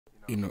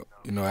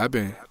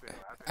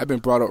I've been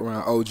brought up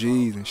around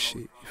OGs and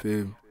shit. You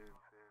feel me?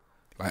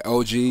 Like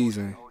OGs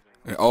and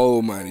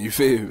old money. You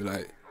feel me?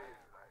 Like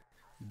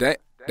they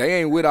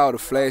ain't with all the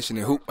flashing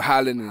and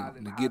hollering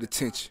and to get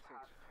attention.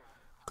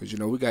 Cause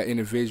we got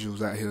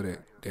individuals out here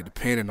that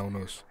depending on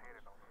us.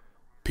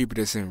 People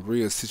that's in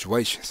real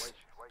situations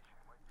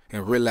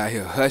and really out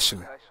here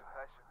hustling.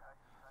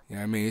 You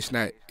know what I mean? It's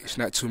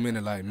not too many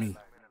like me.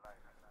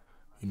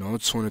 I'm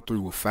 23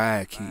 with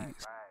 5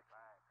 kids.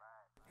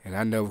 And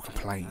I never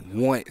complained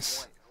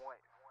once.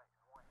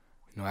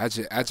 I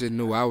just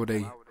knew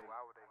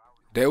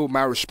they were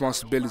my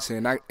responsibility,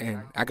 and I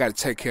got to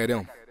take care of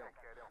them.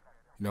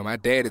 My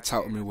daddy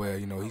taught me well.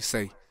 He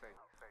say,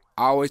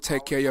 always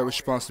take care of your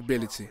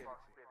responsibility,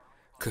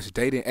 cause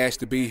they didn't ask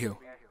to be here.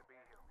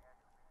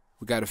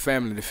 We got a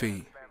family to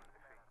feed.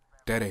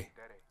 Dae Dae,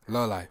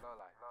 love life.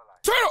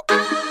 Turn up.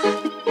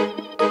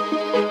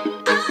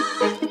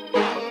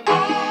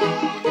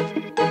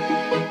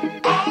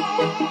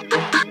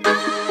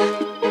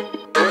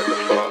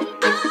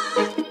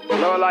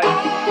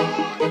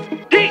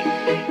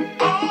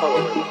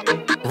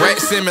 Rat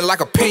simming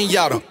like a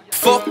pinata.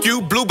 Fuck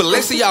you, blue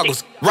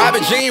Balenciagas.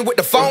 Robert Jean with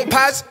the phone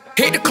pots.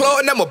 Hit the club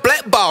and them a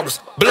black bottles.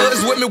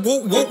 Bloods with me,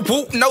 whoop, whoop,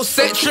 whoop. No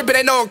set trippin',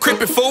 they know I'm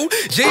crippin' fool.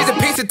 G's a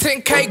piece of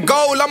 10K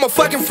gold, I'm a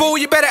fucking fool,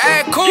 you better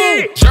act cool.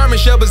 Yeah. German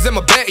Shepherds in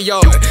my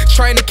backyard.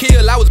 Train to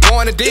kill, I was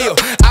born to deal.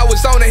 I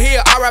was on the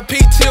hill,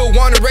 RIP till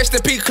one, rest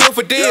in peace,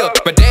 Clifford deal.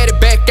 My daddy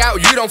back out,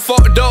 you don't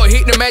fuck the door.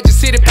 Hit the Magic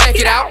City, pack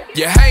it out.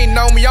 You hatin'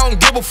 on me, I don't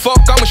give a fuck.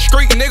 I'm a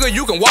street nigga,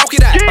 you can walk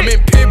it out. I'm in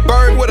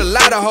Pittsburgh with a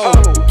lot of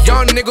hoes.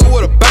 Young nigga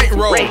with a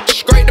bankroll.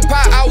 Scrape the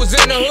pot, I was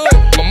in the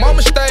hood. My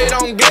mama stayed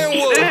on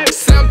Glenwood.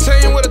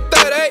 17 with a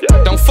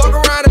 38. Don't fuck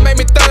around and make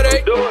me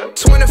 38.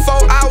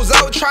 24 hours,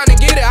 I was trying to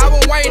get it. I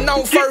been waiting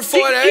on first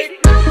 48.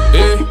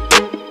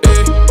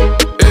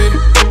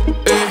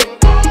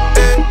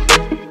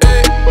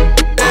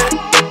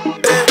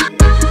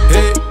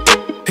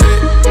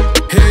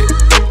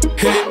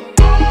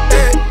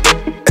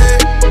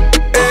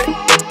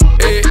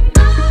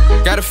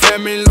 Got a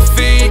family to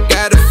feed,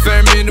 got a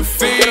family to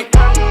feed.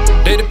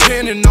 They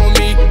depending on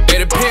me, they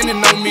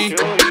depending on me.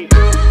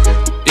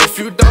 If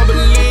you don't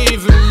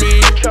believe in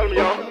me,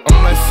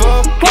 I'm like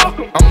fuck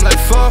you, I'm like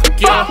fuck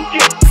you,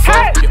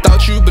 fuck you.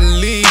 Thought you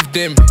believed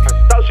in me,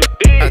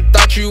 I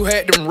thought you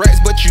had them rats,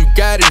 but you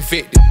got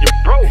evicted.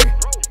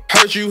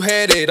 Heard you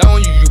had it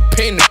on you, you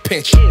pin the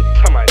pension.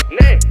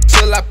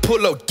 Till I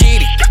pull up,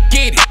 get it,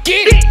 get it,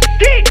 get it.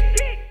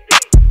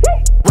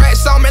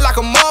 Rats on me like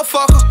a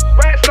motherfucker.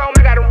 Rats on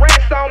me, got a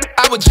rats on me.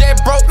 I was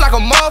jet broke like a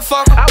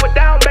motherfucker. I was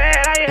down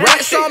bad, I ain't had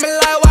rats shit. on me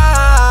like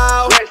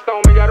wow. Rats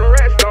on me, got a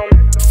rats on me.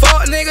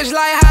 Fuck niggas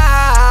like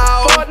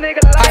how? Fuck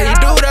niggas like how you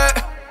do that?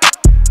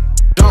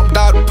 Dumped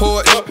out the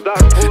porch.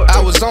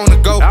 I was on the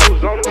go.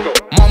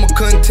 Mama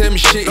couldn't tell me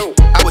shit.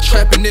 I was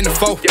trapping in the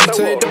foe.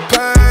 Take the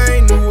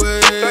pain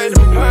away.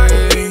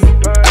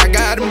 I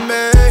got it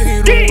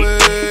made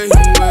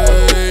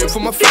away for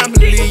my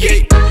family.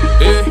 Yeah.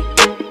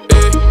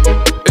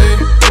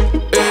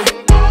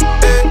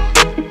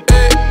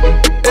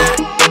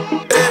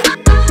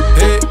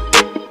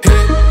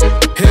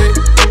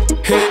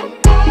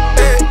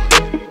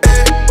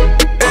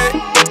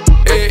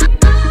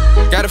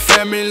 Got a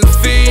family to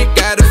feed,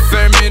 got a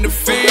family to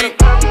feed.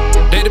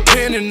 They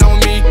depending on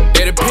me,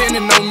 they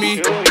depending on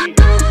me.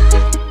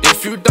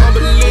 If you don't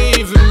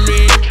believe in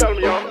me,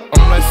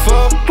 I'm like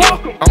fuck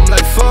you, I'm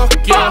like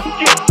fuck you,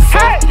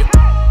 fuck you.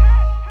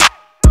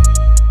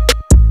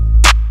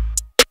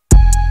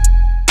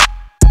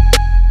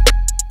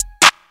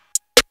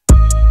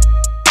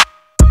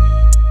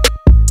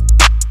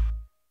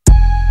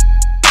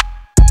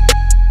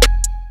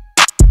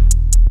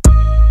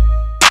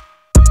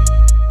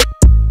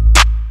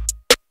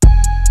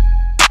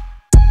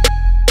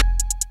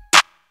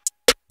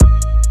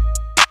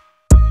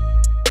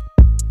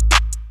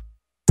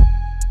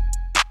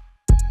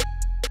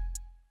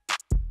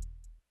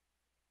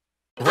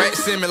 Rat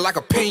simming like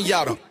a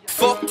pinata.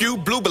 Fuck you,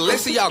 blue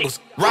Balenciagas.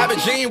 Robert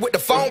Jean with the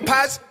phone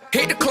pots.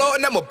 Hit the club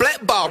and them a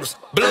black bottles.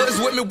 Bloods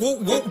with me,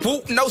 whoop, whoop,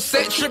 whoop. No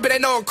set trippin', they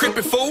know I'm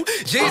crippin' fool.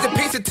 G's a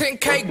piece of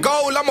 10K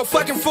gold, I'm a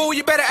fucking fool,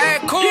 you better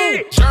act cool.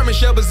 German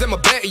Shepherds in my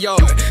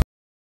backyard.